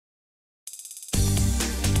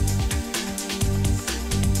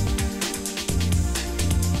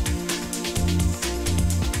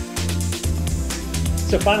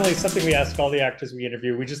So finally, something we ask all the actors we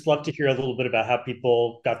interview, we just love to hear a little bit about how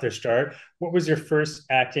people got their start. What was your first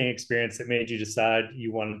acting experience that made you decide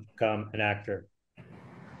you wanted to become an actor?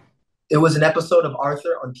 It was an episode of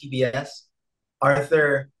Arthur on PBS.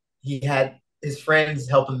 Arthur, he had his friends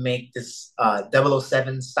help him make this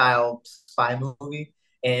 007 style spy movie,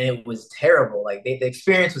 and it was terrible. Like the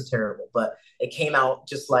experience was terrible, but it came out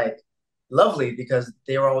just like lovely because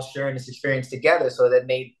they were all sharing this experience together. So that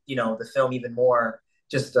made the film even more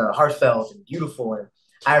just heartfelt and beautiful. And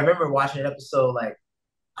I remember watching an episode like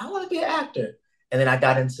I want to be an actor. And then I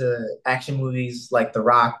got into action movies like The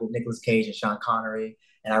Rock with Nicolas Cage and Sean Connery.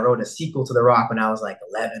 And I wrote a sequel to The Rock when I was like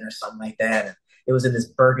 11 or something like that. And it was in this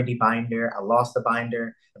burgundy binder. I lost the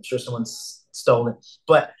binder. I'm sure someone stole it.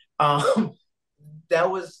 But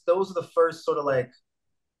those are the first sort of like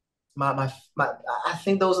my I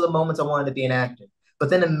think those are the moments I wanted to be an actor. But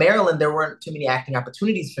then in Maryland, there weren't too many acting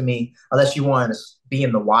opportunities for me unless you wanted to be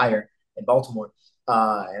in The Wire in Baltimore.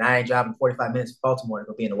 And I ain't driving 45 minutes to Baltimore to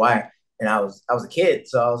go be in The Wire. And I was a kid,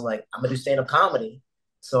 so I was like, I'm gonna do stand up comedy.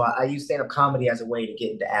 So I used stand up comedy as a way to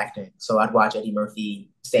get into acting. So I'd watch Eddie Murphy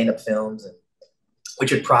stand up films and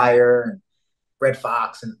Richard Pryor and Red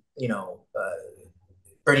Fox and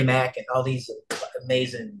Bernie Mac and all these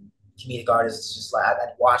amazing comedic artists. Just like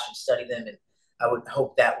I'd watch and study them, and I would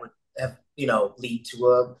hope that would have lead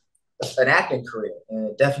to an acting career, and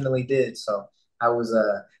it definitely did. So I was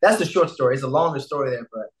that's the short story. It's a longer story there,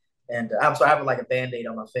 but I'm sorry, I have like a band-aid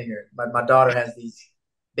on my finger. My daughter has these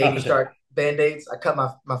baby Oh, shark band-aids. I cut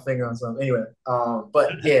my finger on some anyway.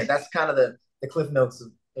 But yeah, that's kind of the cliff notes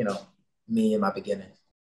of me and my beginning.